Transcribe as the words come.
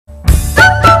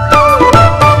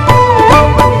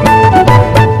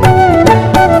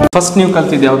First ನೀವು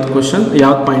ಕಲ್ತಿದ್ದು ಯಾವ್ದು ಕ್ವಶನ್,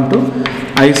 ಯಾವ್ದು ಪಾಯಿಂಟು?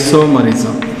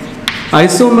 ಐಸೋಮರಿಸಮ್.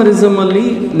 ಐಸೋಮರಿಸಮಲ್ಲಿ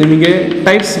ನಿಮಗೆ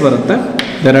ಟೈಪ್ಸ್ ಬರುತ್ತೆ.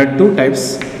 There are 2 types.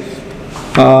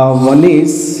 One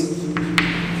is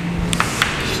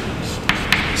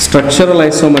structural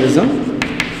isomerism,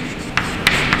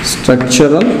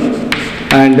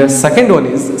 and second one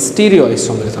is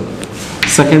stereoisomerism.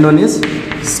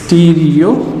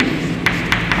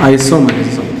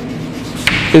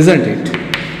 Isn't it?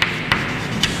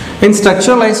 In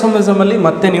structural isomerism ಅಲ್ಲಿ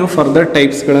ಮತ್ತೆ ನೀವು ಫರ್ದರ್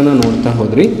ಟೈಪ್ಸ್ಗಳನ್ನು ನೋಡ್ತಾ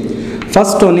ಹೋದ್ರಿ.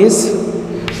 First one is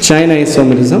chain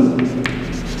isomerism,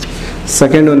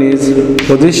 second one is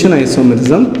position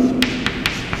isomerism,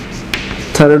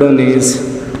 third one is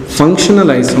functional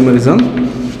isomerism,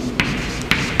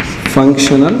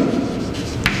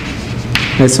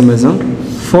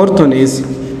 fourth one is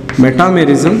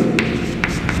metamerism,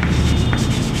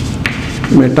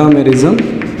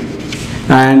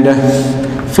 and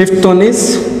fifth one is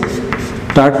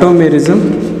tautomerism,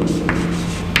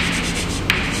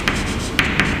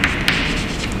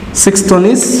 sixth one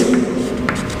is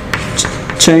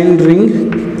chain ring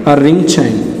or ring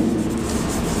chain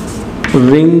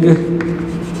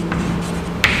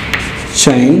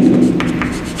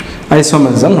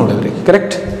isomerism ನೋಡಿದ್ರಿ.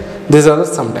 Correct? These are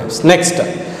some types. Next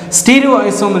stereo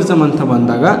isomerism ಅಂತ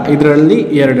ಬಂದಾಗ ಇದರಲ್ಲಿ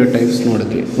 2 types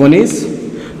ನೋಡಿದ್ವಿ. One is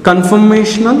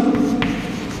ಕನ್ಫರ್ಮೇಷನಲ್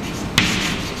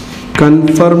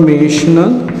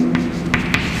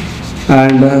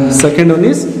and second one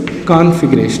is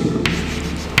configurational.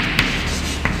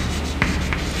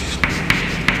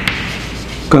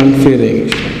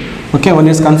 Okay, one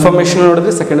is conformational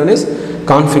ನೋಡಿದ್ರೆ, second one is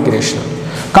configurational.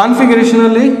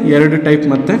 ಕಾನ್ಫಿಗರೇಷನಲ್ಲಿ 2 type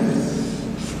ಮತ್ತೆ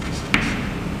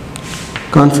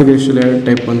configuration 2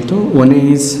 type ಬಂತು. One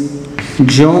is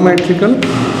geometrical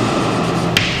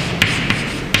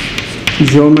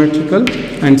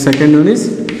and second one is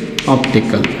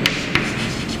optical.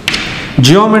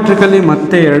 ಜಿಯೋಮೆಟ್ರಿಕಲಿ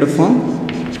ಮತ್ತೆ 2 form.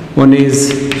 One is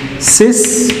Sis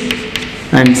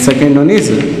and second one is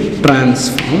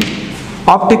transform.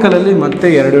 ಆಪ್ಟಿಕಲಲ್ಲಿ ಮತ್ತೆ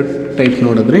 2 type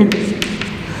ನೋಡಿದ್ರಿ.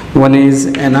 One is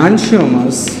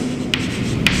enantiomers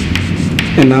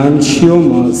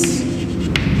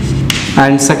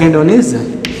and second one is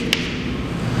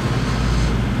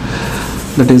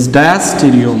that is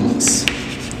diastereomers.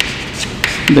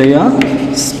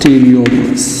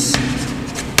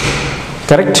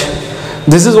 Correct?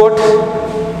 This is what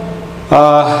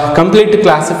complete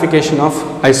classification of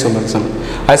isomerism.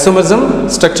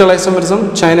 Structural isomerism,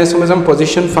 chain isomerism,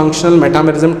 position, functional,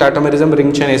 metamerism, tautomerism,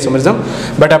 ring chain isomerism.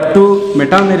 But up to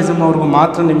metamerism ಅವ್ರಿಗೂ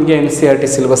ಮಾತ್ರ ನಿಮಗೆ NCERT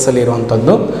syllabus ಅಲ್ಲಿ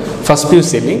ಇರುವಂತದ್ದು first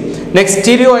PUC ಅಲ್ಲಿ. Next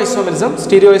stereo isomerism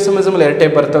ಅಲ್ಲಿ 2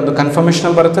 type ಬರುತ್ತೆ. ಒಂದು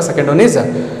ಕನ್ಫರ್ಮೇಷನಲ್ ಬರುತ್ತೆ, ಸೆಕೆಂಡ್ ಒನ್ ಈಸ್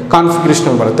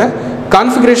ಕಾನ್ಫಿಗರೇಷನಲ್ ಬರುತ್ತೆ.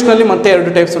 ಕಾನ್ಫಿಗರೇಷನ್ ಅಲ್ಲಿ ಮತ್ತೆ 2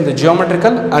 ಟೈಪ್ಸ್, ಒಂದು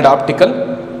ಜಿಯೋಮೆಟ್ರಿಕಲ್ ಅಂಡ್ ಆಪ್ಟಿಕಲ್.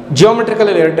 ಜಿಯೋಮೆಟ್ರಿಕಲ್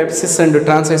ಅಲ್ಲಿ 2 types, Sis and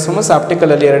trans isomers. Optical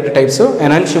ಅಲ್ಲಿ 2 ಟೈಪ್ಸ್,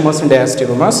 ಎನಾನ್ಶಿಯೋಮರ್ಸ್ ಅಂಡ್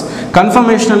ಡಯಾಸ್ಟಿರೋಮರ್ಸ್.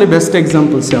 ಕನ್ಫರ್ಮೇಷನ್ ಅಲ್ಲಿ ಬೆಸ್ಟ್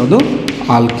ಎಕ್ಸಾಂಪಲ್ಸ್ ಯಾವುದು?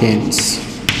 ಆಲ್ಕೇನ್ಸ್.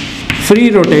 ಫ್ರೀ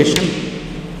ರೊಟೇಷನ್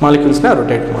ಮಾಲಿಕ್ಯೂಲ್ಸ್ನ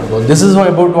ರೊಟೇಟ್ ಮಾಡ್ಬೋದು. This is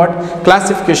about what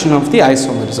classification of the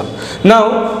isomerism. ನಾವು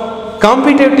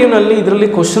ಕಾಂಪಿಟೇಟಿವ್ನಲ್ಲಿ ಇದರಲ್ಲಿ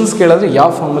ಕ್ವಶನ್ಸ್ ಕೇಳಿದ್ರೆ ಯಾವ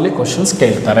ಫಾರ್ಮಲ್ಲಿ ಕ್ವಶನ್ಸ್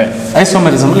ಕೇಳ್ತಾರೆ,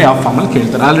 ಐಸೋಮರಿಸಮಲ್ಲಿ ಯಾವ ಫಾರ್ಮಲ್ಲಿ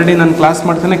ಕೇಳ್ತಾರೆ. ಆಲ್ರೆಡಿ ನಾನು ಕ್ಲಾಸ್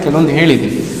ಮಾಡ್ತಾನೆ ಕೆಲವೊಂದು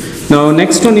ಹೇಳಿದ್ದೀನಿ. ನಾವು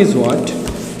next one is what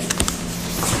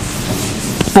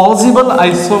possible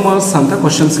isomers ಅಂತ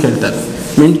ಕ್ವಶನ್ಸ್ ಕೇಳ್ತಾರೆ.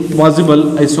 ಪಾಸಿಬಲ್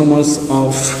ಐಸೋಮರ್ಸ್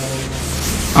ಆಫ್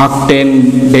ಆಕ್ಟೇನ್,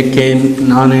 ಡೆಕೇನ್,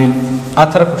 ನಾನೇನ್, ಆ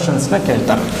ಥರ ಕ್ವಶನ್ಸ್ನ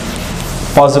ಕೇಳ್ತಾರೆ.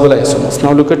 Possible isomers.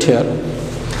 ನಾವು look at here.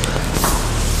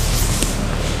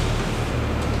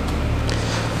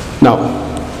 Now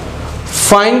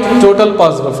find the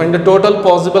total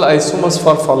possible isomers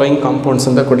for following compounds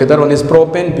ಅಂತ ಕೊಟ್ಟಿದ್ದಾರೆ. One is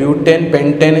propane, butane,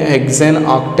 pentane, hexane,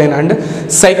 octane and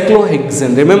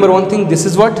cyclohexane. Remember one thing, this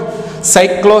is what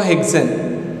cyclohexane.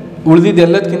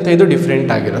 ಉಳಿದಿದ್ದೆಲ್ಲದಕ್ಕಿಂತ ಇದು different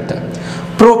ಆಗಿರುತ್ತೆ.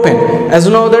 Propane, as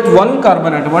you know that one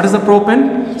carbon atom, what is the propane?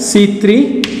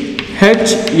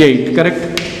 C3H8, correct?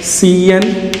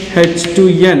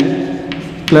 CnH2n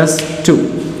plus 2,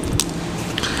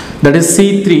 that is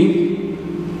C3,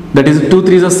 that is 2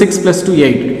 3s are 6 plus 2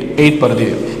 8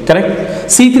 ಬರ್ದಿದೆ. Correct?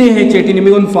 C3H8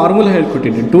 ನಿಮಗೆ ಒಂದು formula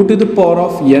ಹೇಳ್ಕೊಟ್ಟಿದ್ದೆ, 2 to the power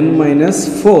of n minus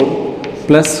 4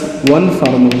 plus 1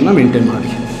 ಫಾರ್ಮುಲಾನ maintain ಮಾಡಿ.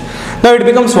 Now it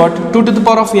becomes what? 2 to the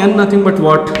power of n nothing but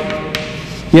what?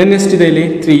 n ಎಷ್ಟಿದೆ ಇಲ್ಲಿ?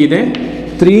 3 ಇದೆ.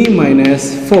 3 minus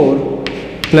 4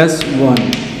 plus 1.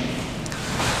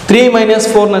 3 minus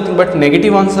 4 nothing but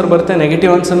negative answer ಬರುತ್ತೆ.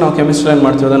 Negative answer ನಾವು ಕೆಮಿಸ್ಟ್ರಿಯಲ್ಲಿ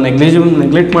ಮಾಡ್ತೀವಿ, ಅದನ್ನು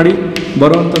neglect ಮಾಡಿ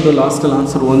ಬರುವಂಥದ್ದು ಲಾಸ್ಟಲ್ಲಿ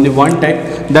answer only 1 type.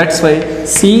 That's why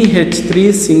CH3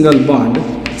 single bond,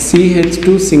 CH2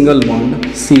 single bond,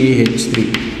 CH3.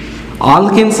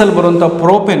 ಆಲ್ಕಿನ್ಸಲ್ಲಿ ಬರುವಂಥ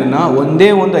ಪ್ರೋಪೇನ್ನ ಒಂದೇ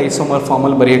ಒಂದು ಐಸೋಮರ್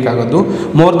ಫಾರ್ಮಲ್ಲಿ ಬರೆಯೋಕ್ಕಾಗೋದು,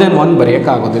 ಮೋರ್ ದೆನ್ 1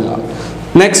 ಬರೆಯೋಕ್ಕಾಗೋದಿಲ್ಲ.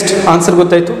 ನೆಕ್ಸ್ಟ್ ಆನ್ಸರ್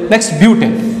ಗೊತ್ತಾಯಿತು. Next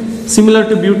butane, similar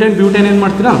to butane ಏನು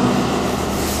ಮಾಡ್ತೀರಾ?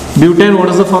 Butane, what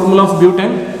is the formula of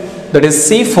butane? That is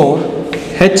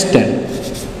C4H10.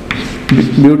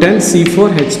 Butane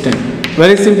C4H10.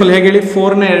 Very simple. ಹೇಗೆ ಹೇಳಿ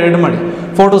 4ನ 2 ಮಾಡಿ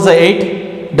 4 to the 8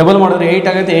 ಡಬಲ್ ಮಾಡಿದ್ರೆ 8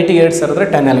 ಆಗುತ್ತೆ. 8 ಗೆ 2 ಸೇರಿದ್ರೆ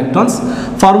 10 electrons.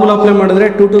 ಫಾರ್ಮುಲಾ ಅಪ್ಲೈ ಮಾಡಿದ್ರೆ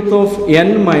 2 to the power of n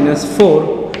minus 4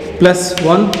 plus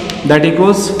 1 that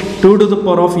equals 2 to the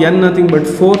power of n nothing but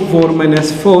 4 minus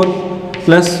 4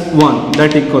 plus 1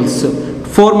 that equals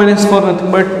 4 minus 4 nothing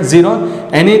but 0.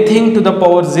 Anything to the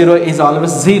power 0 is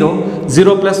always 0.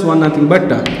 0 plus 1 nothing but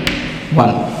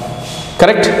 1.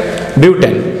 Correct?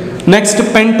 Butane. Next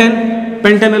pentane.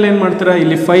 Pentane ಅಲ್ಲಿ ಏನು ಮಾಡ್ತೀರಾ,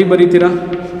 ಇಲ್ಲಿ 5 ಬರೀತೀರಾ,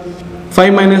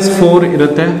 5 minus 4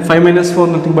 ಇರುತ್ತೆ, 5 minus 4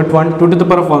 nothing but 1, 2 to the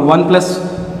power of 1, 1 plus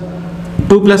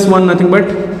 2 plus 1 nothing but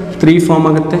 3 form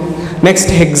ಆಗುತ್ತೆ.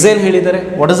 Next ಹೆಕ್ಸೇನ್ ಹೇಳಿದ್ದಾರೆ.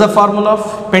 What is the formula of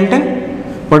pentane?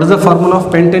 What is the formula of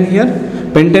pentane here?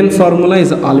 Pentane formula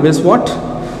is always what?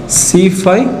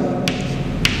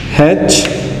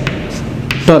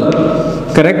 C5H12.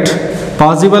 Correct?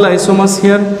 Possible isomers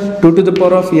here 2 to the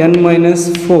power of n minus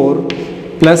 4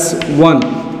 plus 1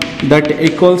 that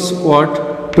equals what?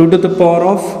 2 to the power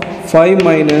of 5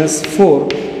 minus 4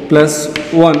 plus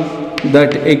 1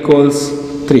 that equals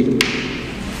 3.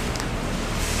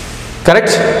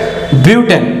 Correct?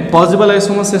 Butane possible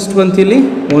isomers ಎಷ್ಟು ಬಂತಿಲ್ಲಿ?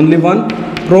 Only 1.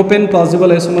 Propane possible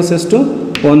isomers ಎಷ್ಟು?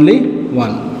 Only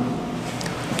 1.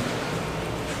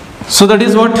 So that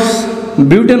is what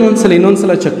butane ಒಂದ್ಸಲ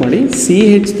ಇನ್ನೊಂದ್ಸಲ check ಮಾಡಿ.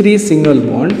 CH3 single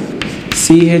bond,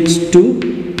 CH2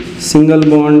 single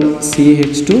bond,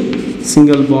 CH2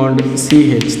 single bond,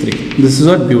 CH3. This is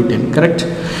what butane. Correct?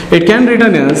 It can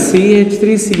written as CH3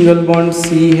 single bond,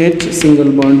 CH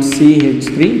single bond,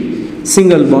 CH3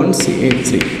 single bond,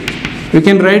 CH3. We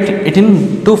can write it in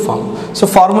two form. So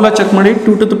formula check ಮಾಡಿ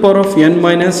 2 to the power of n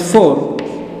minus 4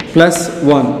 plus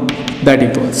 1 that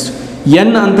equals n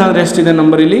ಅಂತ ಅಂದ್ರೆ ಎಷ್ಟಿದೆ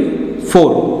number ಇಲ್ಲಿ?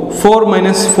 4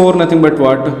 minus 4 nothing but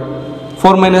what?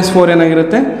 4 minus 4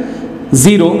 ಏನಾಗಿರುತ್ತೆ?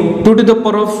 0. 2 to the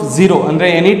power of 0 ಅಂದರೆ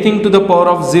anything to the power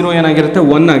of 0 ಏನಾಗಿರುತ್ತೆ?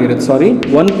 1 ಆಗಿರುತ್ತೆ. ಸಾರಿ,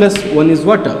 1 plus 1 is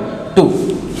what? 2.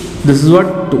 This is what?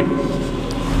 2.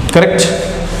 Correct?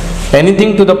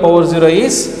 Anything to the power 0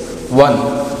 is 1.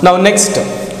 Now next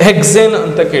hexane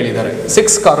ಅಂತ ಕೇಳಿದ್ದಾರೆ. 6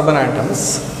 carbon atoms.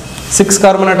 6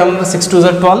 carbon atoms 6 to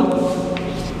the 12.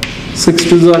 6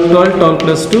 to the 12, 12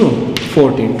 plus 2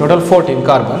 14. Total 14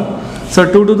 carbon. So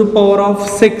 2 to the power of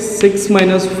 6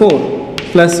 minus 4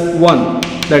 plus 1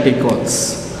 that equals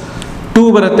 2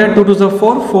 ಬರುತ್ತೆ. 2 to the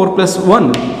 4 plus 1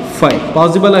 5.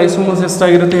 Possible isomers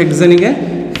ಎಷ್ಟಾಗಿರುತ್ತೆ ಹೆಕ್ಸೇನಿಗೆ?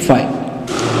 5.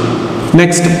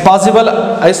 Next possible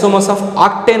isomers of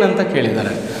octane ಅಂತ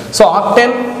ಕೇಳಿದ್ದಾರೆ. So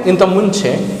octane ಇಂತ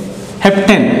ಮುಂಚೆ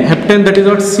heptane that is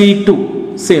what?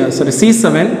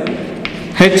 C7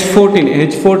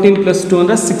 H14 plus 2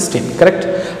 ಅಂದರೆ 16. Correct?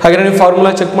 ಹಾಗೆ ನೀವು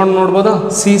formula check ಮಾಡಿ ನೋಡ್ಬೋದಾ?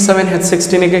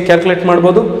 C7H16ಗೆ calculate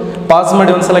ಮಾಡ್ಬೋದು. ಪಾಸ್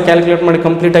ಮಾಡಿ ಒಂದ್ಸಲ ಕ್ಯಾಲ್ಕುಲೇಟ್ ಮಾಡಿ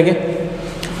ಕಂಪ್ಲೀಟ್ ಆಗಿ.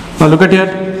 Now look at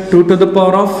here, 2 to the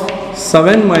power of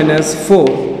 7 minus 4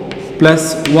 plus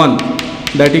 1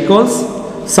 that equals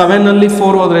 7 ಅಲ್ಲಿ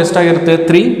 4 ಹೋದ್ರೆ ಎಷ್ಟಾಗಿರುತ್ತೆ?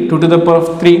 3. 2 to the power of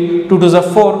 3, 2 to the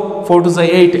 4, 4 to the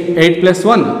 8, 8 plus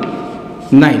 1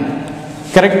 9.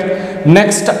 Correct?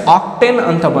 Next octane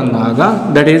ಅಂತ ಬಂದಾಗ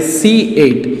that is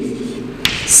C8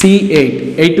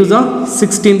 8 to the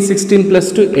 16 plus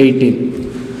 2 18.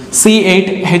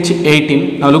 C8H18.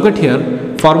 Now look at here,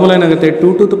 formula ಏನಾಗುತ್ತೆ?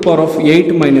 2 to the power of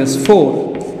 8 minus 4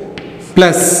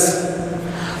 plus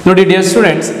ನೋಡಿ dear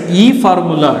students, ಈ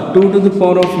formula 2 to the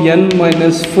power of n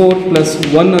minus 4 plus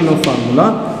 1 ಅನ್ನೋ formula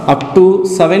up to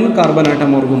 7 carbon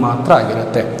atom ವರೆಗೂ ಮಾತ್ರ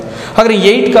ಆಗಿರುತ್ತೆ. ಹಾಗಾದರೆ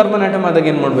 8 carbon atom ಆದಾಗ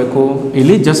ಏನು ಮಾಡಬೇಕು?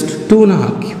 ಇಲ್ಲಿ ಜಸ್ಟ್ 2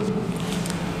 ಹಾಕಿ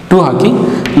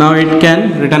ನಾವು it can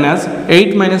return as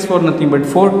 8 minus 4 nothing but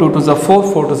 4, 2 to the 4,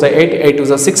 4 to the 8, 8 to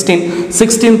the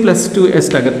 16 plus 2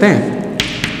 ಎಷ್ಟಾಗುತ್ತೆ?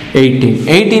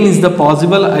 18 is the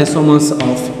possible isomers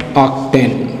of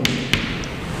octane.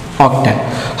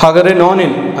 ಹಾಗಾದರೆ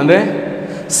ನಾನಿನ್ ಅಂದರೆ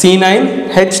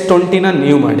C9H20ನ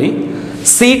ನೀವು ಮಾಡಿ,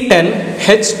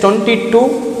 C10H22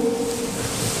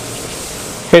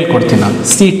 ಹೇಳ್ಕೊಡ್ತೀನಿ ನಾನು.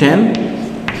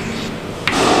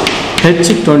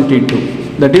 C10H22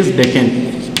 ದಟ್ ಈಸ್ ಡೆಕೆನ್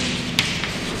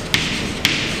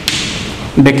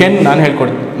ನಾನು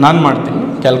ಹೇಳ್ಕೊಡ್ತೀನಿ, ನಾನು ಮಾಡ್ತೀನಿ,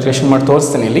 ಕ್ಯಾಲ್ಕುಲೇಷನ್ ಮಾಡಿ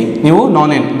ತೋರಿಸ್ತೀನಿ. ಇಲ್ಲಿ ನೀವು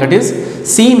ನಾನ್-ಎನ್ ದಟ್ ಈಸ್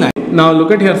C9. ನಾವು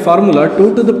look at here formula 2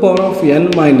 to the power of n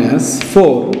minus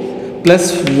 4 plus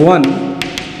 1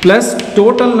 plus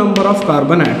total number of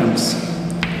carbon atoms.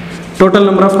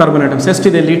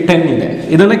 ಎಷ್ಟಿದೆ ಇಲ್ಲಿ? 10 ಇದೆ.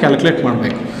 ಇದನ್ನು ಕ್ಯಾಲ್ಕುಲೇಟ್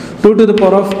ಮಾಡಬೇಕು. 2 to the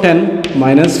power of 10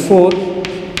 minus 4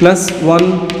 plus 1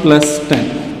 plus 10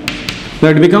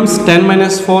 that becomes 10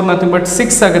 minus 4 nothing but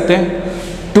 6 ಆಗುತ್ತೆ.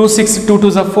 2 to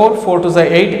the 4, 4 to the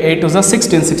 8, 8 to the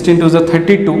 16 to the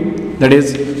 32 that is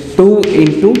 2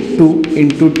 into 2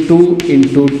 into 2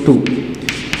 into 2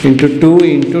 into 2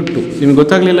 into 2. ನಿಮಗೆ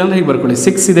ಗೊತ್ತಾಗಲಿಲ್ಲ ಅಂದರೆ ಹೀಗೆ ಬರ್ಕೊಳ್ಳಿ.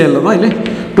 6 ಇದೆ ಅಲ್ಲವಾ ಇಲ್ಲಿ?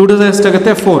 2 to the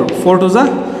ಎಷ್ಟಾಗುತ್ತೆ? 4 to the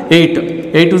 8,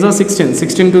 8 2s are 16,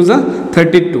 16 2s are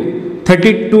 32,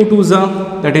 32 2s are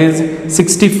that is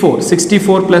 64,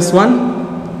 64 plus 1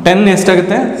 10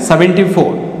 ಎಷ್ಟಾಗುತ್ತೆ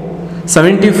 74,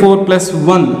 74 plus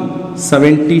 1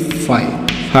 75.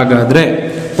 ಹಾಗಾದರೆ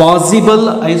ಪಾಸಿಬಲ್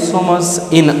ಐಸೋಮರ್ಸ್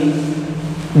ಇನ್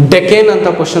ಡೆಕೇನ್ ಅಂತ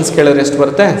ಕ್ವಶನ್ಸ್ ಕೇಳಿದ್ರೆ ಎಷ್ಟು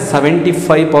ಬರುತ್ತೆ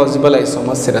 75 ಪಾಸಿಬಲ್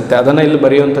ಐಸೋಮರ್ಸ್ ಇರುತ್ತೆ. ಅದನ್ನು ಇಲ್ಲಿ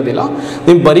ಬರೆಯುವಂಥದ್ದಿಲ್ಲ.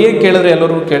 ನೀವು ಬರೆಯೋಕೆ ಕೇಳಿದ್ರೆ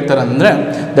ಎಲ್ಲರಿಗೂ ಕೇಳ್ತಾರೆ ಅಂದರೆ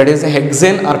ದಟ್ ಈಸ್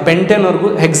ಹೆಕ್ಸೇನ್ ಆರ್ ಪೆಂಟೇನ್ವರೆಗೂ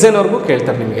ಹೆಕ್ಸೇನ್ವರೆಗೂ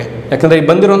ಕೇಳ್ತಾರೆ ನಿಮಗೆ. ಯಾಕಂದರೆ ಈ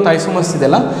ಬಂದಿರುವಂಥ ಐಸೋಮರ್ಸ್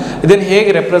ಇದೆಲ್ಲ ಇದನ್ನು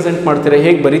ಹೇಗೆ ರೆಪ್ರೆಸೆಂಟ್ ಮಾಡ್ತೀರಾ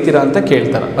ಹೇಗೆ ಬರೀತೀರಾ ಅಂತ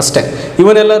ಕೇಳ್ತಾರೆ ಅಷ್ಟೇ.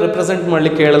 ಇವನ್ನೆಲ್ಲ ರೆಪ್ರೆಸೆಂಟ್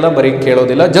ಮಾಡಲಿಕ್ಕೆ ಕೇಳಲ್ಲ, ಬರೀ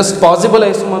ಕೇಳೋದಿಲ್ಲ. ಜಸ್ಟ್ ಪಾಸಿಬಲ್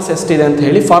ಐಸೋಮರ್ಸ್ ಎಷ್ಟಿದೆ ಅಂತ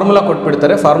ಹೇಳಿ ಫಾರ್ಮುಲಾ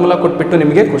ಕೊಟ್ಬಿಡ್ತಾರೆ. ಫಾರ್ಮುಲಾ ಕೊಟ್ಬಿಟ್ಟು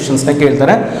ನಿಮಗೆ ಕ್ವಶನ್ಸ್ನ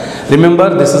ಕೇಳ್ತಾರೆ.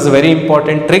 Remember this is very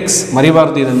important tricks,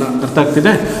 ಮರಿಬಾರ್ದು ಇದನ್ನು. ಅರ್ಥ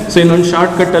ಆಗ್ತಿದೆ? ಸೊ ಇನ್ನೊಂದು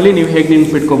ಶಾರ್ಟ್ ಕಟ್ಟಲ್ಲಿ ನೀವು ಹೇಗೆ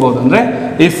ನೆನ್ಪಿಟ್ಕೋಬಹುದು ಅಂದರೆ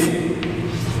ಇಫ್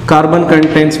ಕಾರ್ಬನ್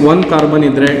ಕಂಟೈನ್ಸ್ 1 ಕಾರ್ಬನ್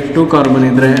ಇದ್ದರೆ 2 ಕಾರ್ಬನ್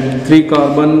ಇದ್ದರೆ 3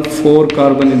 ಕಾರ್ಬನ್ 4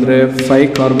 ಕಾರ್ಬನ್ ಇದ್ದರೆ 5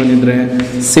 ಕಾರ್ಬನ್ ಇದ್ದರೆ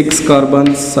 6 carbon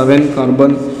 7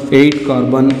 carbon 8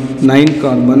 carbon 9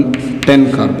 carbon 10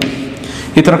 carbon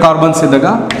ಈ ಥರ ಕಾರ್ಬನ್ಸ್ ಇದ್ದಾಗ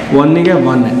 1ಗೆ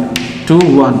 1 2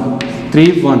 1 3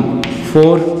 1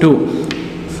 4 2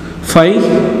 5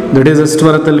 ದಟ್ ಈಸ್ ಎಷ್ಟು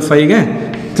ಬರುತ್ತೆ ಅಲ್ಲಿ 5ಗೆ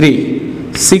 3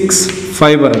 6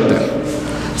 5 ಬರುತ್ತೆ.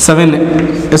 7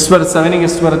 ಎಷ್ಟು ಬರುತ್ತೆ 7ಗೆ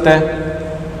ಎಷ್ಟು ಬರುತ್ತೆ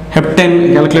ಹೆಪ್ಟೆನ್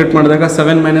ಕ್ಯಾಲ್ಕುಲೇಟ್ ಮಾಡಿದಾಗ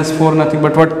 7 - 4 nothing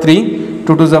but what 3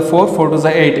 2 2s are 4 4 2s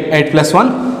are 8 8 plus 1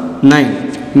 9.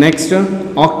 Next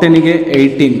ಆಕ್ಟೆನಿಗೆ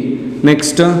 18.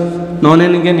 Next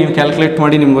ನಾನೆನ್ಗೆ ನೀವು ಕ್ಯಾಲ್ಕುಲೇಟ್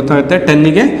ಮಾಡಿ ನಿಮ್ಗೆ ಗೊತ್ತಾಗುತ್ತೆ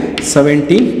 10ಗೆ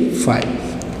 75.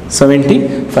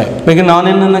 ಈಗ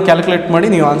ನಾನೆನ್ನನ್ನು ಕ್ಯಾಲ್ಕುಲೇಟ್ ಮಾಡಿ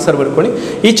ನೀವು ಆನ್ಸರ್ ಬರ್ಕೊಳ್ಳಿ.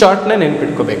 ಈ ಚಾರ್ಟ್ನ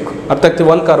ನೆನ್ಪಿಟ್ಕೋಬೇಕು. ಅರ್ಥ ಆಗ್ತೀವಿ.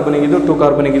 1 ಕಾರ್ಬನಿಗಿದು 2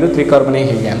 ಕಾರ್ಬನಿಗಿದು 3 ಕಾರ್ಬನಿಗೆ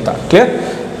ಹೀಗೆ ಅಂತ clear.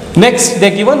 Next they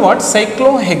given what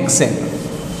ಸೈಕ್ಲೋಹೆಕ್ಸೇನ್.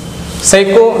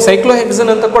 ಸೈಕ್ಲೋಹೆಕ್ಸೇನ್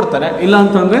ಅಂತ ಕೊಡ್ತಾರೆ. ಇಲ್ಲ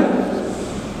ಅಂತಂದರೆ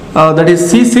ದಟ್ ಈಸ್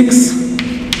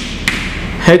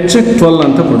C6H12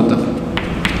 ಅಂತ ಕೊಡ್ತಾರೆ.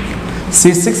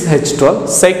 C6H12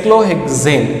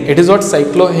 ಸೈಕ್ಲೋಹೆಕ್ಸೇನ್. It is what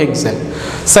ಸೈಕ್ಲೋಹೆಕ್ಸೇನ್.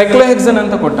 ಸೈಕ್ಲೋಹೆಕ್ಸೇನ್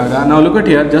ಅಂತ ಕೊಟ್ಟಾಗ ನಾವು look at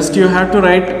here just you have to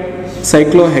right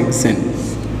ಸೈಕ್ಲೋಹೆಕ್ಸೇನ್.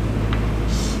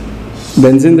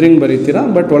 Benzene ring ಬರೀತೀರಾ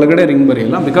but ಒಳಗಡೆ ring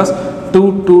ಬರೆಯಲ್ಲ because 2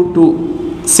 2 2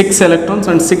 6 electrons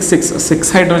and 6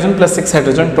 hydrogen plus 6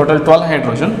 hydrogen total 12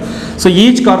 hydrogen. So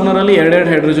each corner ಅಲ್ಲಿ 2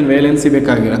 hydrogen valency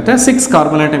ಬೇಕಾಗಿರುತ್ತೆ. 6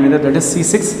 carbon atom ಇದೆ, that is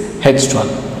C6H12.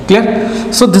 clear?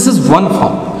 So this is one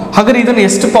form. ಹಾಗಾದ್ರೆ ಇದನ್ನು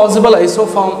ಎಷ್ಟು possible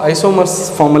isomers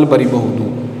form ಅಲ್ಲಿ ಬರೀಬಹುದು?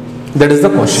 that is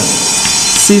the question.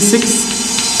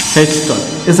 C6H12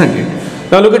 isn't it?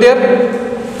 Now look at here,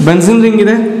 benzene ring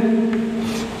ಇದೆ,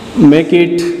 make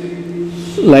it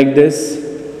like this.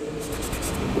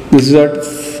 This is what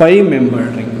 5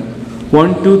 membered ring.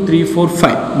 1 2 3 4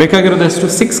 5 ಬೇಕಾಗಿರೋದು ಎಷ್ಟು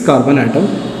 6 carbon atom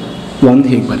ಒಂದು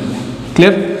ಹೀಗೆ ಬರಲಿ.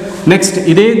 ಕ್ಲಿಯರ್? ನೆಕ್ಸ್ಟ್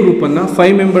ಇದೇ ಗ್ರೂಪನ್ನು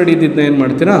 5 ಮೆಂಬರ್ಡ್ ಇದ್ದಿದ್ದನ್ನ ಏನು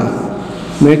ಮಾಡ್ತೀರಾ,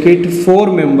 make it 4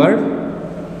 membered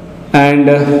and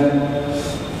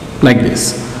like this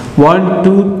 1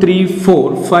 2 3 4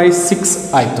 5 6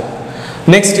 ಆಯಿತು.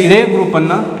 ನೆಕ್ಸ್ಟ್ ಇದೇ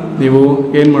ಗ್ರೂಪನ್ನು ನೀವು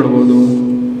ಏನು ಮಾಡ್ಬೋದು,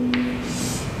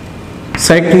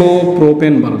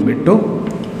 ಸೈಕ್ಲೋಪ್ರೋಪೇನ್ ಬರೆದ್ಬಿಟ್ಟು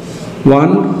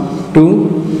 1 2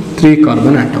 3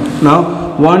 carbon atom. Now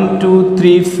 1 2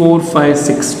 3 4 5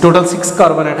 6 total 6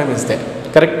 carbon atom is there.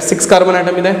 Correct? 6 carbon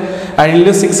atom ಇದೆ ಆ್ಯಂಡ್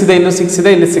ಇಲ್ಲೂ 6 ಇದೆ, ಇಲ್ಲೂ 6 ಇದೆ,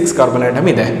 ಇಲ್ಲಿ 6 carbon atom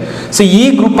ಇದೆ. ಸೊ ಈ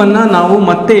ಗ್ರೂಪನ್ನು ನಾವು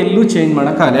ಮತ್ತೆ ಎಲ್ಲೂ ಚೇಂಜ್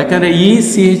ಮಾಡೋಕ್ಕಾಗಲ್ಲ. ಯಾಕಂದರೆ ಈ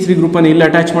CH3 ಗ್ರೂಪನ್ನು ಇಲ್ಲಿ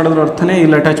ಅಟ್ಯಾಚ್ ಮಾಡಿದ್ರು ಅರ್ಥನೇ,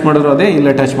 ಇಲ್ಲಿ ಅಟ್ಯಾಚ್ ಮಾಡಿದ್ರು ಅದೇ, ಇಲ್ಲಿ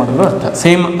ಅಟ್ಯಾಚ್ ಮಾಡಿದ್ರು ಅರ್ಥ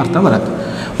ಸೇಮ್ ಅರ್ಥ ಬರುತ್ತೆ.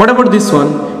 What about this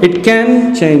one? It can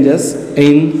changes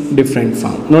in different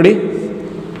form. ನೋಡಿ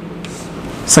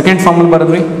ಸೆಕೆಂಡ್ ಫಾರ್ಮಲ್ಲಿ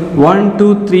ಬರೆದ್ವಿ 1 2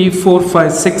 3 4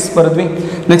 5 6 ಬರೆದ್ವಿ.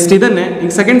 ನೆಕ್ಸ್ಟ್ ಇದನ್ನೇ ಈಗ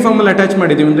ಸೆಕೆಂಡ್ ಫಾರ್ಮಲ್ಲಿ ಅಟ್ಯಾಚ್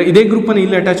ಮಾಡಿದ್ದೀವಿ ಅಂದರೆ ಇದೇ ಗ್ರೂಪನ್ನು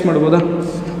ಇಲ್ಲಿ ಅಟ್ಯಾಚ್ ಮಾಡ್ಬೋದಾ?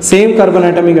 ಸೇಮ್ ಕಾರ್ಬನ್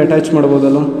ಆಟಮಿಗೆ ಅಟ್ಯಾಚ್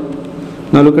ಮಾಡ್ಬೋದಲ್ಲ?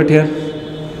 ನಾವು look at here.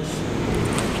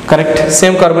 Correct,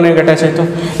 same ಕಾರ್ಬನಿಗೆ attach ಆಯಿತು.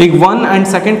 ಈಗ 1 ಆ್ಯಂಡ್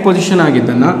ಸೆಕೆಂಡ್ ಪೊಸಿಷನ್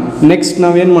ಆಗಿದ್ದನ್ನು ನೆಕ್ಸ್ಟ್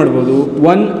ನಾವೇನು ಮಾಡ್ಬೋದು,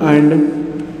 1 ಆ್ಯಂಡ್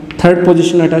ಥರ್ಡ್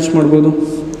ಪೊಸಿಷನ್ ಅಟ್ಯಾಚ್ ಮಾಡ್ಬೋದು,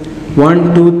 1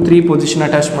 2 3 ಪೊಸಿಷನ್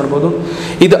ಅಟ್ಯಾಚ್ ಮಾಡ್ಬೋದು.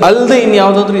 ಇದು ಅಲ್ಲದೆ ಇನ್ನು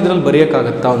ಯಾವುದಾದ್ರೂ ಇದರಲ್ಲಿ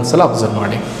ಬರೆಯೋಕ್ಕಾಗತ್ತಾ ಒಂದ್ಸಲ ಅಬ್ಸರ್ವ್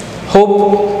ಮಾಡಿ. ಹೋಪ್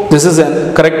ದಿಸ್ ಇಸ್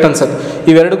ಕರೆಕ್ಟ್ ಅನ್ಸತ್ತೆ.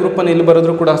 ಇವೆರಡು ಗ್ರೂಪನ್ನು ಇಲ್ಲಿ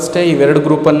ಬರೋದ್ರು ಕೂಡ ಅಷ್ಟೇ, ಇವೆರಡು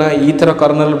ಗ್ರೂಪನ್ನು ಈ ಥರ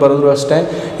ಕಾರ್ನರಲ್ಲಿ ಬರೋದ್ರು ಅಷ್ಟೇ,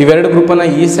 ಇವೆರಡು ಗ್ರೂಪನ್ನು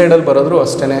ಈ ಸೈಡಲ್ಲಿ ಬರೋದ್ರು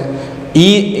ಅಷ್ಟೇ,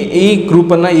 ಈ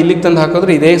ಗ್ರೂಪನ್ನು ಇಲ್ಲಿಗೆ ತಂದು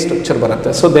ಹಾಕಿದ್ರೆ ಇದೇ ಸ್ಟ್ರಕ್ಚರ್ ಬರುತ್ತೆ.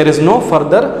 So there is no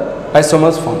further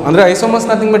isomers form. ಅಂದರೆ ಐಸೋಮರ್ಸ್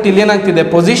ನಥಿಂಗ್ ಬಟ್ ಇಲ್ಲಿ ಏನಾಗ್ತಿದೆ,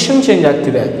 ಪೊಸಿಷನ್ ಚೇಂಜ್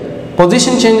ಆಗ್ತಿದೆ.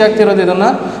 ಪೊಸಿಷನ್ ಚೇಂಜ್ ಆಗ್ತಿರೋದು ಇದನ್ನು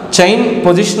ಚೈನ್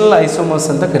ಪೊಸಿಷನಲ್ ಐಸೋಮರ್ಸ್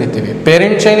ಅಂತ ಕರಿತೀವಿ.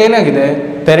 ಪೇರೆಂಟ್ ಚೈನ್ ಏನಾಗಿದೆ,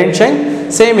 ಪೇರೆಂಟ್ ಚೈನ್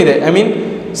ಸೇಮ್ ಇದೆ. ಐ ಮೀನ್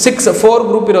 4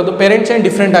 ಗ್ರೂಪ್ ಇರೋದು, ಪೇರೆಂಟ್ ಚೈನ್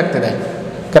ಡಿಫ್ರೆಂಟ್ ಆಗ್ತಿದೆ.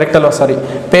 ಕರೆಕ್ಟ್ ಅಲ್ವಾ? ಸಾರಿ,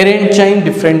 ಪೇರೆಂಟ್ ಚೈನ್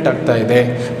ಡಿಫ್ರೆಂಟ್ ಆಗ್ತಾ ಇದೆ.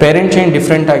 ಪೇರೆಂಟ್ ಚೈನ್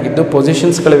ಡಿಫ್ರೆಂಟ್ ಆಗಿದ್ದು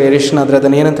ಪೊಸಿಷನ್ಸ್ಗಳ ವೇರಿಯೇಷನ್ ಆದರೆ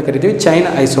ಅದನ್ನು ಏನಂತ ಕರಿತೀವಿ, ಚೈನ್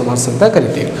ಐಸೋಮರ್ಸ್ ಅಂತ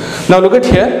ಕರಿತೀವಿ. ನಾವು look at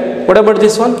here, what about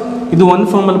this one? ಇದು ಒಂದು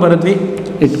ಫಾರ್ಮಲ್ಲಿ ಬರೆದ್ವಿ.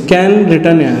 It can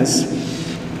return as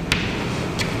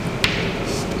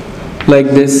like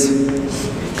this.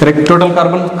 Correct, total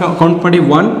carbon count ಮಾಡಿ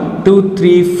 1 2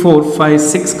 3 4 5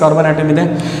 6 ಕಾರ್ಬನ್ ಆಟಮ್ ಇದೆ.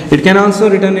 It can also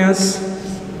return as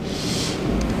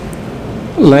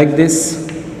like this.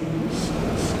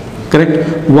 correct.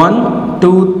 1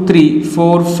 2 3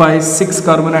 4 5 6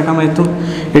 carbon atom ಆಯಿತು.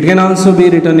 It can also be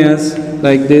written as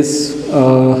like this,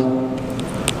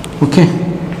 okay,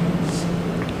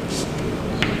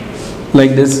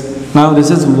 like this. Now this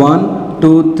is 1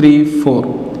 2 3 4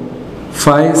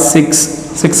 5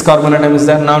 6 carbon atom is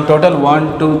there. Now total 1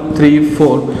 2 3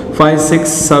 4 5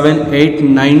 6 7 8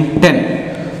 9 10.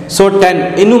 So 10.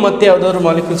 ಇನ್ನು ಮತ್ತೆ ಯಾವುದಾದ್ರು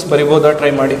molecules ಬರಿಬೋದಾ?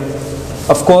 Try ಮಾಡಿ.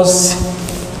 Of course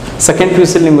second P U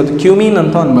ಸಿಲಿ ನಿಮ್ಮದು cumin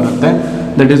ಅಂತ ಒಂದು ಬರುತ್ತೆ.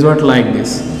 That is what like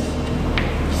this.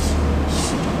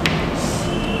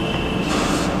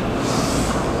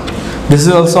 This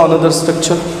is also another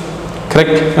structure,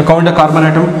 correct. Now count the carbon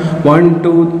atom. 1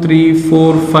 2 3 4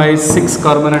 5 6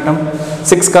 carbon atom,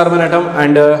 6 carbon atom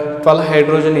and 12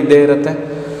 hydrogen ಇದ್ದೇ ಇರುತ್ತೆ.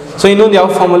 ಸೊ ಇನ್ನೊಂದು ಯಾವ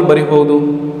ಫಾರ್ಮಲ್ಲಿ ಬರಿಬೋದು?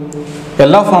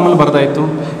 ಎಲ್ಲ ಫಾರ್ಮಲ್ಲಿ ಬರ್ದಾಯಿತು.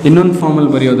 ಇನ್ನೊಂದು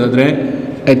ಫಾರ್ಮಲ್ಲಿ ಬರೆಯೋದಾದರೆ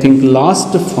ಐ ಥಿಂಕ್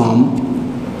ಲಾಸ್ಟ್ ಫಾರ್ಮ್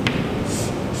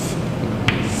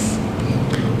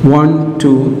 1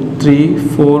 2 3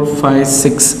 4 5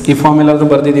 6 ಈ ಫಾರ್ಮ್ ಎಲ್ಲಾದರೂ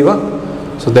ಬರೆದಿದ್ದೀವಾ?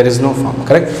 So there is no form,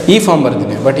 correct. ಈ ಫಾರ್ಮ್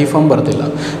ಬರ್ತೀನಿ, ಬಟ್ ಈ ಫಾರ್ಮ್ ಬರ್ತಿಲ್ಲ.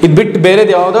 ಇದು ಬಿಟ್ಟು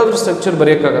ಬೇರೆದು ಯಾವುದಾದ್ರೂ structure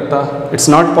ಬರೆಯೋಕ್ಕಾಗತ್ತಾ? It's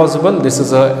not possible. This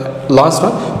is a last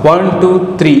one. 1 2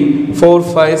 3 4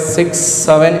 5 6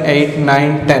 7 8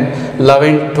 9 10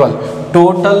 11 12.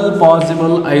 Total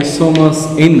possible isomers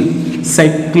in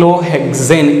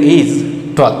ಸೈಕ್ಲೋಹೆಕ್ಸೇನ್ is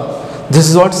 12. This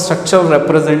is what structure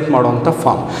represent ಮಾಡುವಂಥ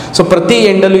ಫಾರ್ಮ್. ಸೊ ಪ್ರತಿ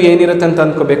ಎಂಡಲ್ಲೂ ಏನಿರುತ್ತೆ ಅಂತ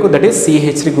ಅಂದ್ಕೋಬೇಕು, ದಟ್ ಈಸ್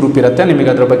CH3 ಗ್ರೂಪ್ ಇರುತ್ತೆ. ನಿಮಗೆ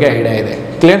ಅದರ ಬಗ್ಗೆ ಐಡಿಯಾ ಇದೆ,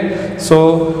 ಕ್ಲಿಯರ್? ಸೊ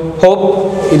ಹೋಪ್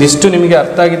ಇದಿಷ್ಟು ನಿಮಗೆ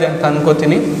ಅರ್ಥ ಆಗಿದೆ ಅಂತ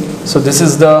ಅನ್ಕೋತೀನಿ. So this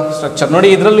is the structure. ನೋಡಿ,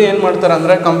 ಇದರಲ್ಲೂ ಏನು ಮಾಡ್ತಾರೆ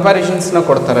ಅಂದರೆ ಕಂಪ್ಯಾರಿಷನ್ಸ್ನ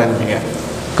ಕೊಡ್ತಾರೆ. ನಿಮಗೆ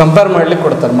ಕಂಪೇರ್ ಮಾಡಲಿಕ್ಕೆ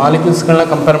ಕೊಡ್ತಾರೆ, ಮಾಲಿಕ್ಯೂಲ್ಸ್ಗಳನ್ನ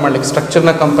ಕಂಪೇರ್ ಮಾಡಲಿಕ್ಕೆ,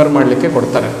 ಸ್ಟ್ರಕ್ಚರ್ನ ಕಂಪೇರ್ ಮಾಡಲಿಕ್ಕೆ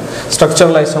ಕೊಡ್ತಾರೆ.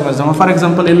 ಸ್ಟ್ರಕ್ಚರಲ್ ಐಸೋಮರಿಸಮ್ ಫಾರ್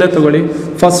ಎಕ್ಸಾಂಪಲ್ ಇಲ್ಲೇ ತೊಗೊಳ್ಳಿ.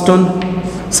 ಫಸ್ಟ್ ಒನ್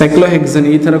ಸೈಕ್ಲೋಹೆಕ್ಸೇನ್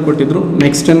ಈ ಥರ ಕೊಟ್ಟಿದ್ರು.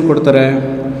 ನೆಕ್ಸ್ಟ್ ಏನು ಕೊಡ್ತಾರೆ?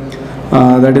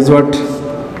 That is what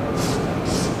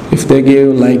if they give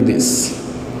like this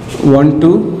 1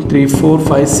 2 3 4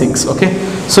 5 6. Okay,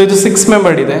 so ಇದು 6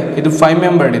 ಮೆಂಬರ್ಡ್ ಇದೆ, ಇದು 5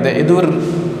 ಮೆಂಬರ್ಡ್ ಇದೆ. ಇದು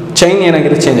ಚೈನ್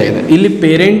ಏನಾಗಿದೆ? ಚೇಂಜ್ ಆಗಿದೆ. ಇಲ್ಲಿ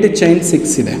ಪೇರೆಂಟ್ ಚೈನ್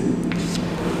 6 ಇದೆ,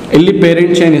 ಇಲ್ಲಿ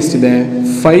ಪೇರೆಂಟ್ ಚೈನ್ ಎಷ್ಟಿದೆ?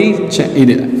 5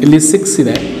 ಇದೆ, ಇಲ್ಲಿ 6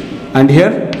 ಇದೆ. And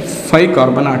here 5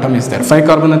 carbon atom is there. 5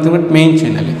 carbon ಅಂತ ಮೇನ್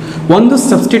ಚೈನಲ್ಲಿ ಒಂದು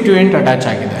ಸಬ್ಸ್ಟಿಟ್ಯೂಯೆಂಟ್ ಅಟ್ಯಾಚ್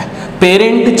ಆಗಿದೆ.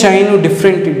 ಪೇರೆಂಟ್ ಚೈನು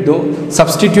ಡಿಫ್ರೆಂಟ್ ಇದ್ದು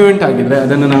ಸಬ್ಸ್ಟಿಟ್ಯೂಯೆಂಟ್ ಆಗಿದ್ರೆ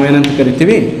ಅದನ್ನು ನಾವೇನಂತ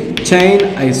ಕರಿತೀವಿ? ಚೈನ್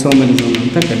ಐಸೋಮರಿಸಮ್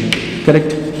ಅಂತ ಕರಿತೀವಿ,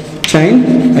 ಕರೆಕ್ಟ್. Chain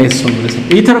isomerism.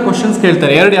 ಈ ಥರ ಕ್ವಶನ್ಸ್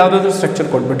ಕೇಳ್ತಾರೆ. ಎರಡು ಯಾವುದಾದ್ರೂ ಸ್ಟ್ರಕ್ಚರ್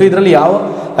ಕೊಟ್ಬಿಟ್ಟು ಇದರಲ್ಲಿ ಯಾವ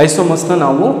ಐಸೋಮರ್ಸ್ನ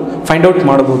ನಾವು ಫೈಂಡ್ ಔಟ್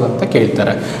ಮಾಡ್ಬೋದು ಅಂತ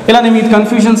ಕೇಳ್ತಾರೆ. ಇಲ್ಲ ನಿಮಗೆ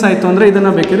ಕನ್ಫ್ಯೂಷನ್ಸ್ ಆಯಿತು ಅಂದರೆ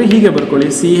ಇದನ್ನು ಬೇಕಾದ್ರೆ ಹೀಗೆ ಬರ್ಕೊಳ್ಳಿ.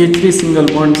 CH3 single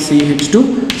bond CH2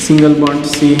 single bond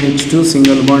CH2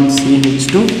 single bond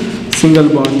CH2 single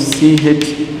bond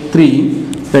CH3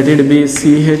 that it be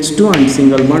CH2 and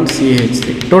single bond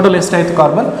CH3. Total ಎಷ್ಟಾಯಿತು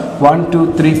ಕಾರ್ಬನ್? 1 2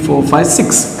 3 4 5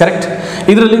 6, ಕರೆಕ್ಟ್.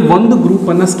 ಇದರಲ್ಲಿ ಒಂದು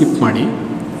ಗ್ರೂಪನ್ನು ಸ್ಕಿಪ್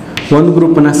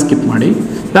ಮಾಡಿ,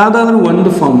 ಯಾವುದಾದ್ರೂ ಒಂದು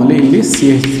ಫಾರ್ಮಲ್ಲಿ ಇಲ್ಲಿ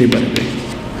CH3 ಬರುತ್ತೆ.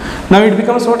 ನಾವು it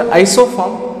becomes what?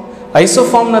 Isoform.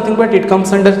 Isoform nothing but it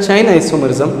comes under chain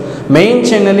isomerism. Main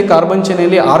ಚೈನಲ್ಲಿ carbon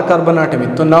ಚೈನಲ್ಲಿ 6 carbon atom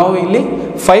ಇತ್ತು, ನಾವು ಇಲ್ಲಿ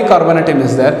 5 carbon atom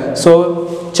is there. So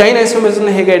chain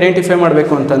ಐಸೋಮರಿಸಮ್ನ ಹೇಗೆ ಐಡೆಂಟಿಫೈ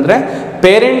ಮಾಡಬೇಕು ಅಂತಂದರೆ,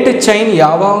 ಪೇರೆಂಟ್ ಚೈನ್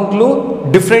ಯಾವಾಗಲೂ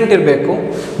ಡಿಫ್ರೆಂಟ್ ಇರಬೇಕು.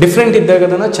 ಡಿಫ್ರೆಂಟ್ ಇದ್ದಾಗ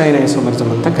ಅದನ್ನು ಚೈನ್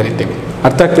ಐಸೋಮರಿಸಮ್ ಅಂತ ಕರಿತೀವಿ.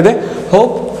 ಅರ್ಥ ಆಗ್ತಿದೆ?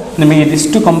 ಹೋಪ್ ನಿಮಗೆ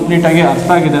ಇದಿಷ್ಟು ಕಂಪ್ಲೀಟಾಗಿ ಅರ್ಥ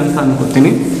ಆಗಿದೆ ಅಂತ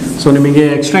ಅನ್ಕೋತೀನಿ. ಸೊ ನಿಮಗೆ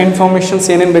ಎಕ್ಸ್ಟ್ರಾ ಇನ್ಫಾರ್ಮೇಷನ್ಸ್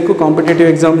ಏನೇನು ಬೇಕು ಕಾಂಪಿಟೇಟಿವ್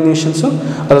ಎಕ್ಸಾಮಿನೇಷನ್ಸು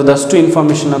ಅದರದಷ್ಟು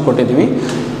ಇನ್ಫಾರ್ಮೇಷನ್ನ ಕೊಟ್ಟಿದ್ದೀವಿ.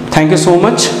 Thank you so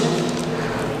much.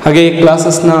 ಹಾಗೆ ಈ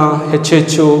ಕ್ಲಾಸಸ್ನ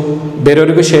ಹೆಚ್ಚು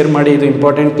ಬೇರೆಯವರಿಗೂ ಶೇರ್ ಮಾಡಿ. ಇದು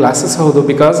ಇಂಪಾರ್ಟೆಂಟ್ ಕ್ಲಾಸಸ್ ಹೌದು,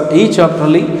 ಬಿಕಾಸ್ ಈ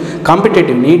ಚಾಪ್ಟ್ರಲ್ಲಿ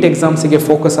ಕಾಂಪಿಟೇಟಿವ್ ನೀಟ್ ಎಕ್ಸಾಮ್ಸಿಗೆ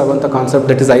ಫೋಕಸ್ ಆಗುವಂಥ concept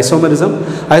that is isomerism.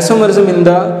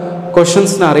 ಐಸೋಮರಿಸಮಿಂದ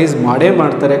ಕ್ವಶನ್ಸ್ನ arise ಮಾಡೇ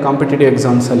ಮಾಡ್ತಾರೆ ಕಾಂಪಿಟೇಟಿವ್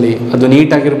ಎಕ್ಸಾಮ್ಸಲ್ಲಿ. ಅದು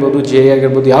ನೀಟ್ ಆಗಿರ್ಬೋದು, JE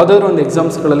ಆಗಿರ್ಬೋದು, ಯಾವುದಾದ್ರೂ ಒಂದು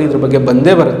ಎಕ್ಸಾಮ್ಸ್ಗಳಲ್ಲಿ ಇದ್ರ ಬಗ್ಗೆ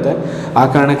ಬಂದೇ ಬರುತ್ತೆ. ಆ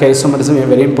ಕಾರಣಕ್ಕೆ isomerism is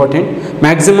very important.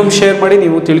 Maximum share ಮಾಡಿ,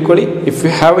 ನೀವು ತಿಳ್ಕೊಳ್ಳಿ. If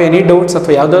you have any doubts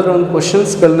ಅಥವಾ ಯಾವುದಾದ್ರೂ ಒಂದು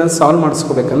ಕ್ವಶನ್ಸ್ಗಳನ್ನ ಸಾಲ್ವ್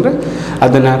ಮಾಡಿಸ್ಕೋಬೇಕಂದ್ರೆ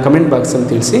ಅದನ್ನು ಕಮೆಂಟ್ ಬಾಕ್ಸಲ್ಲಿ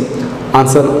ತಿಳಿಸಿ,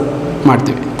 ಆನ್ಸರ್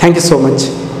ಮಾಡ್ತೀವಿ. Thank you so much.